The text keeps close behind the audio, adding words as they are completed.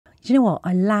Do you know what?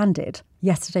 I landed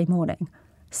yesterday morning,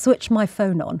 switched my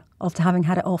phone on after having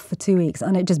had it off for 2 weeks,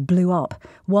 and it just blew up.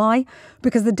 Why?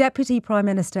 Because the Deputy Prime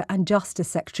Minister and Justice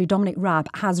Secretary, Dominic Raab,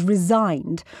 has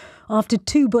resigned after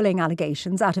 2 bullying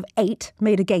allegations out of 8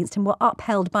 made against him were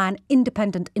upheld by an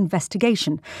independent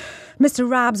investigation. Mr.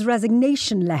 Raab's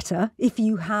resignation letter, if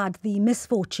you had the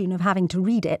misfortune of having to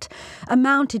read it,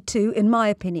 amounted to, in my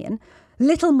opinion,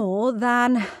 little more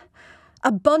than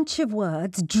a bunch of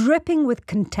words dripping with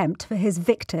contempt for his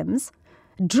victims,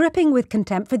 dripping with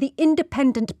contempt for the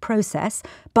independent process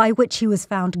by which he was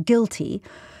found guilty,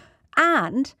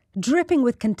 and dripping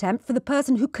with contempt for the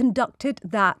person who conducted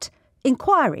that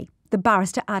inquiry, the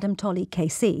barrister Adam Tolley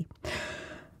KC.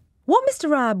 What Mr.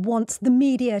 Raab wants the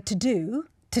media to do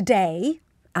today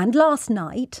and last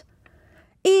night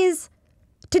is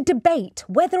to debate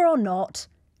whether or not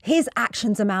his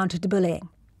actions amounted to bullying.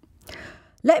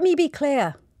 Let me be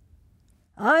clear.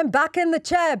 I'm back in the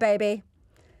chair, baby.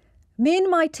 Me and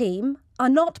my team are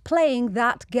not playing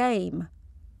that game.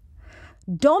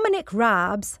 Dominic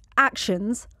Raab's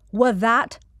actions were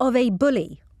that of a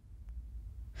bully.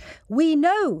 We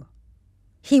know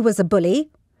he was a bully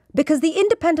because the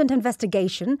independent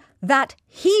investigation that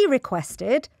he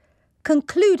requested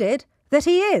concluded that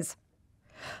he is.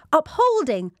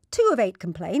 Upholding 2 of 8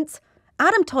 complaints,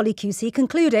 Adam Tolley QC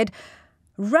concluded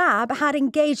Raab had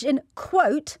engaged in,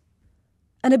 quote,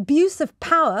 an abuse of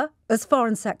power as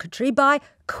Foreign Secretary by,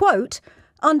 quote,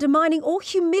 undermining or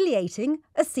humiliating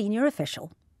a senior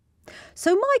official.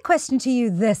 So my question to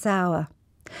you this hour,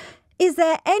 is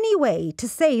there any way to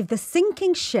save the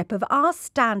sinking ship of our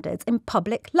standards in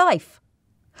public life?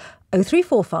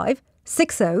 0345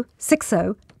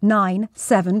 6060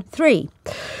 973.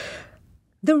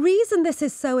 The reason this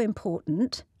is so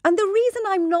important, and the reason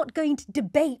I'm not going to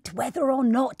debate whether or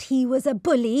not he was a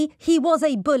bully,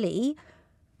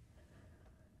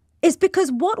 is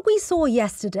because what we saw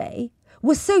yesterday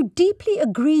was so deeply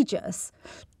egregious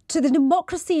to the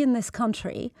democracy in this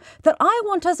country that I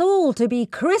want us all to be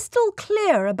crystal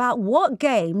clear about what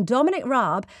game Dominic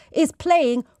Raab is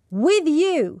playing with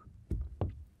you.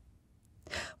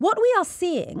 What we are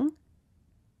seeing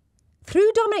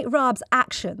through Dominic Raab's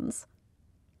actions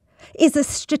is a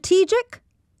strategic,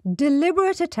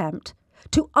 deliberate attempt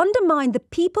to undermine the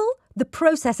people, the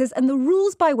processes and the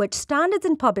rules by which standards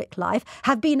in public life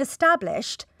have been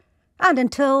established and,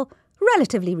 until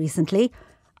relatively recently,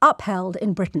 upheld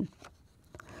in Britain.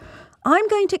 I'm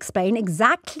going to explain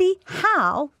exactly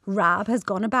how Raab has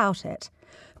gone about it,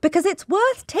 because it's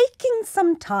worth taking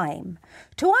some time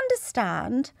to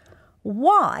understand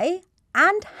why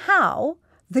and how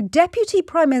the Deputy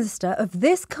Prime Minister of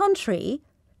this country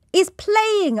is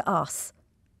playing us.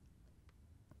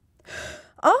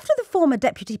 After the former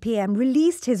Deputy PM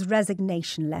released his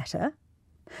resignation letter,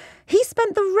 he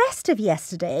spent the rest of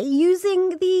yesterday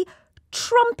using the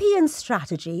Trumpian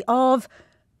strategy of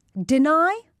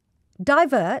deny,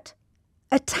 divert,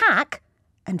 attack,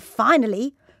 and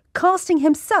finally casting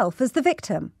himself as the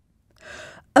victim.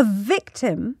 A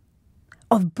victim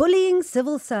of bullying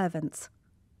civil servants.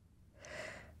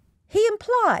 He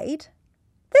implied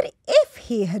that if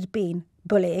he had been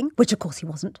bullying, which of course he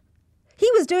wasn't, he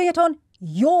was doing it on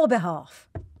your behalf.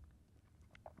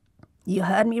 You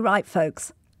heard me right,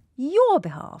 folks. Your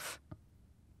behalf.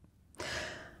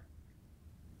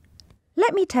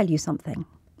 Let me tell you something.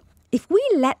 If we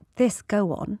let this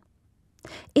go on,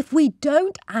 if we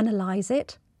don't analyse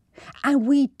it, and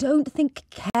we don't think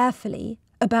carefully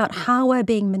about how we're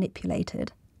being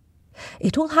manipulated,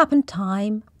 it will happen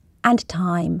time and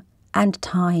time and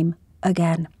time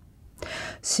again.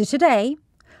 So today,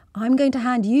 I'm going to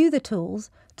hand you the tools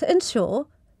to ensure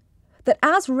that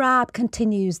as Raab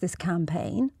continues this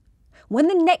campaign, when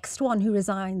the next one who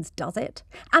resigns does it,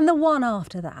 and the one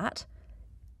after that,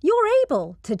 you're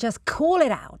able to just call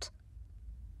it out.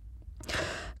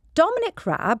 Dominic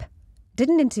Raab did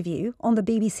an interview on the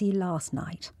BBC last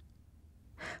night.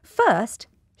 First,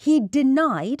 he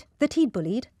denied that he'd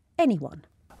bullied anyone.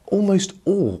 Almost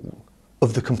all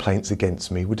of the complaints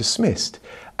against me were dismissed.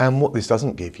 And what this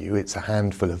doesn't give you, it's a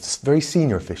handful of very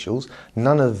senior officials.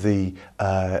 None of the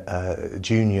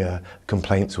junior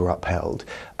complaints were upheld.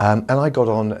 And I got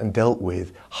on and dealt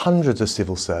with hundreds of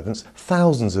civil servants,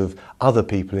 thousands of other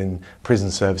people in prison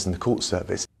service and the court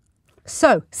service.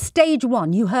 So, stage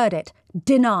 1, you heard it,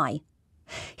 deny.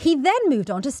 He then moved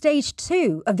on to stage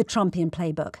 2 of the Trumpian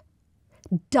playbook,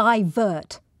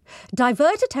 divert.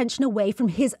 Divert attention away from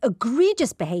his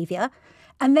egregious behaviour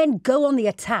and then go on the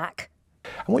attack.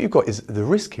 And what you've got is the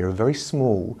risk here of a very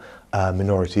small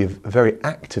minority of very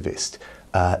activist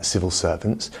civil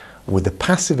servants with the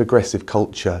passive-aggressive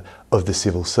culture of the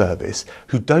civil service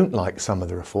who don't like some of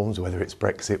the reforms, whether it's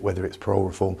Brexit, whether it's parole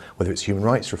reform, whether it's human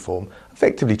rights reform,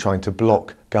 effectively trying to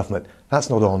block government. That's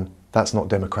not on, that's not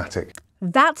democratic.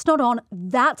 That's not on,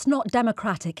 that's not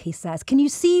democratic, he says. Can you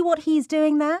see what he's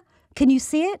doing there? Can you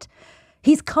see it?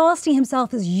 He's casting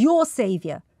himself as your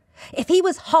saviour. If he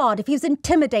was hard, if he was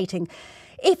intimidating,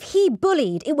 if he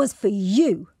bullied, it was for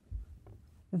you.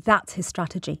 That's his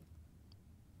strategy.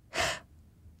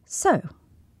 So,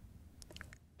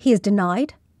 he is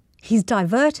denied, he's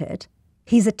diverted,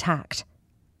 he's attacked.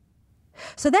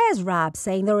 So there's Raab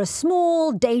saying there are a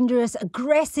small, dangerous,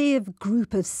 aggressive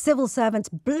group of civil servants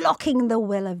blocking the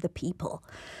will of the people.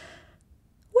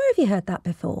 Where have you heard that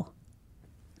before?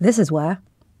 This is where.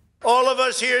 All of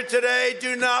us here today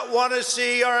do not want to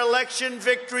see our election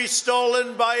victory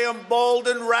stolen by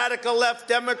emboldened radical left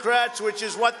Democrats, which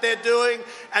is what they're doing,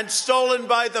 and stolen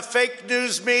by the fake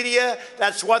news media.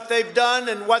 That's what they've done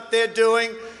and what they're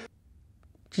doing.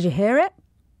 Did you hear it?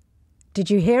 Did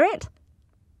you hear it?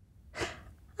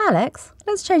 Alex,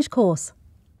 let's change course.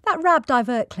 That Raab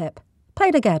divert clip. Play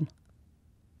it again.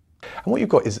 And what you've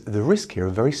got is the risk here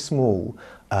of a very small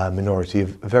minority of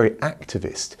very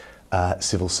activist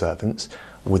civil servants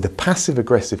with the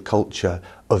passive-aggressive culture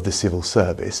of the civil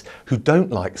service who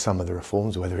don't like some of the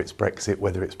reforms, whether it's Brexit,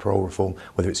 whether it's parole reform,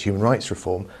 whether it's human rights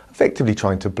reform, effectively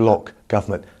trying to block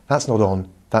government. That's not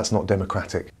on, that's not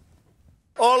democratic.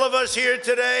 All of us here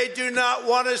today do not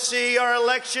want to see our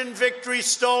election victory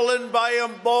stolen by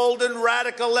emboldened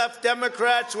radical left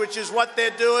Democrats, which is what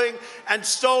they're doing, and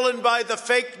stolen by the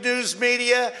fake news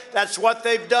media. That's what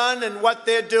they've done and what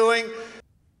they're doing.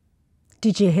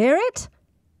 Did you hear it?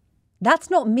 That's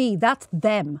not me, that's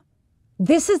them.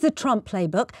 This is the Trump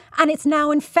playbook, and it's now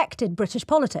infected British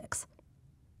politics.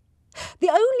 The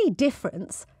only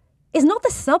difference is not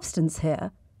the substance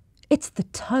here, it's the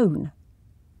tone.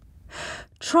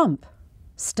 Trump,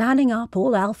 standing up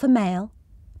all alpha male,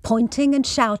 pointing and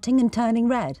shouting and turning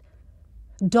red.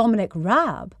 Dominic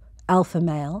Raab, alpha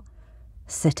male,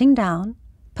 sitting down,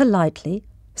 politely,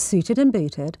 suited and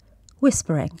booted,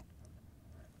 whispering.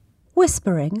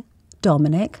 Whispering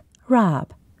Dominic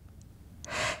Raab.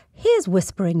 Here's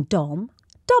whispering Dom,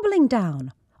 doubling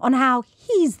down on how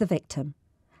he's the victim.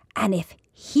 And if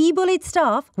he bullied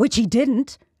staff, which he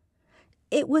didn't,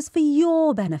 it was for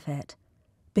your benefit.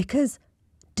 Because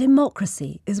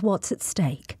democracy is what's at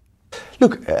stake.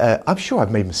 Look, I'm sure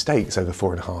I've made mistakes over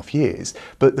 4.5 years,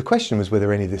 but the question was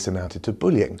whether any of this amounted to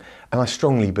bullying. And I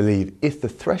strongly believe if the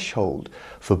threshold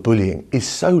for bullying is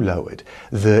so lowered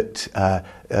that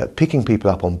picking people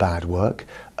up on bad work,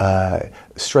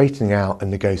 straightening out a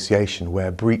negotiation where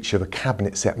a breach of a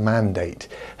cabinet set mandate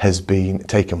has been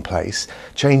taken place,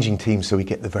 changing teams so we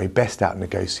get the very best out of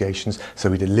negotiations, so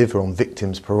we deliver on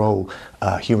victims' parole,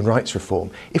 human rights reform.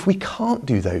 If we can't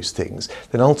do those things,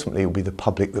 then ultimately it will be the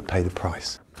public that pay the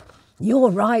price.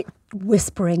 You're right,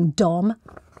 whispering Dom.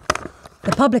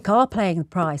 The public are paying the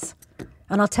price.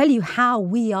 And I'll tell you how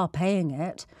we are paying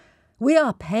it. We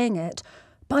are paying it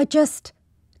by just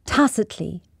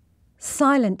tacitly,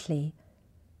 silently,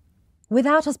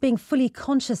 without us being fully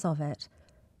conscious of it,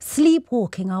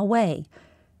 sleepwalking our way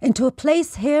into a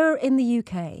place here in the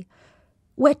UK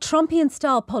where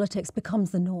Trumpian-style politics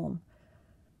becomes the norm.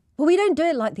 But we don't do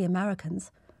it like the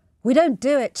Americans. We don't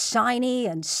do it shiny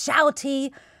and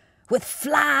shouty with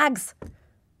flags.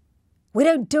 We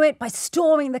don't do it by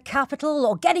storming the Capitol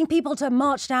or getting people to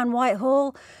march down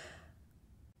Whitehall.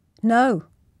 No,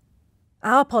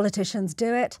 our politicians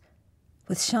do it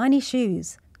with shiny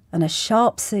shoes and a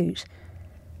sharp suit,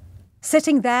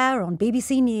 sitting there on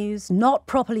BBC News, not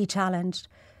properly challenged,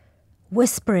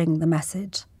 whispering the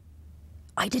message.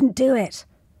 I didn't do it.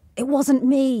 It wasn't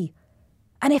me.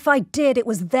 And if I did, it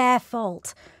was their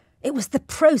fault. It was the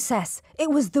process.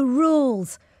 It was the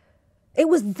rules. It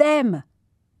was them.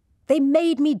 They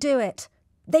made me do it.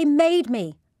 They made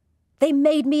me. They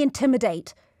made me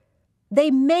intimidate. They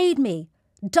made me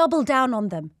double down on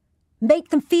them, make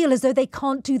them feel as though they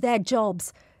can't do their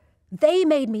jobs. They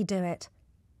made me do it.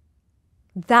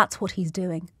 That's what he's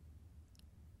doing.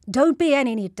 Don't be in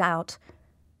any doubt.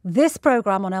 This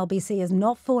programme on LBC is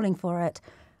not falling for it.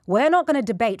 We're not going to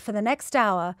debate for the next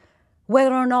hour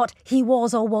whether or not he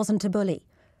was or wasn't a bully.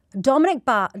 Dominic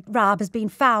Raab has been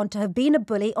found to have been a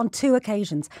bully on 2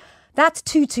 occasions. That's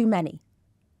too many.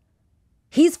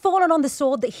 He's fallen on the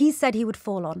sword that he said he would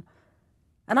fall on.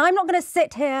 And I'm not going to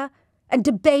sit here and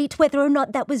debate whether or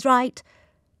not that was right.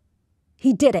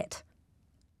 He did it.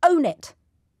 Own it.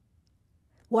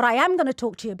 What I am going to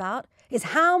talk to you about is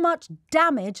how much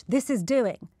damage this is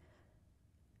doing.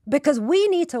 Because we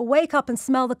need to wake up and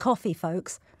smell the coffee,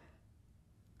 folks.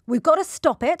 We've got to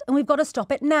stop it, and we've got to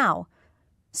stop it now.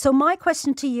 So my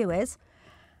question to you is,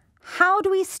 how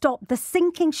do we stop the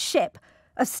sinking ship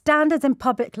of standards in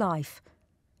public life?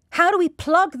 How do we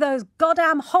plug those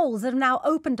goddamn holes that have now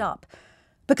opened up?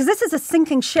 Because this is a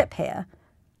sinking ship here.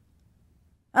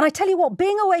 And I tell you what,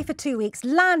 being away for 2 weeks,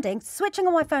 landing, switching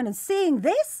on my phone and seeing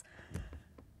this,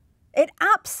 it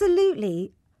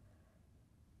absolutely,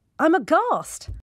 I'm aghast.